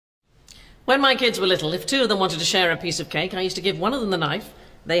When my kids were little, if two of them wanted to share a piece of cake, I used to give one of them the knife.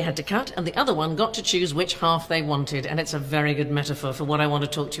 They had to cut, and the other one got to choose which half they wanted. And it's a very good metaphor for what I want to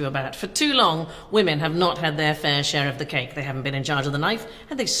talk to you about. For too long, women have not had their fair share of the cake. They haven't been in charge of the knife,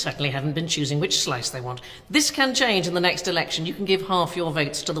 and they certainly haven't been choosing which slice they want. This can change in the next election. You can give half your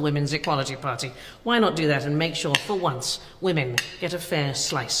votes to the Women's Equality Party. Why not do that and make sure, for once, women get a fair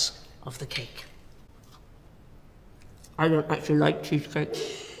slice of the cake? I don't actually like cheesecake.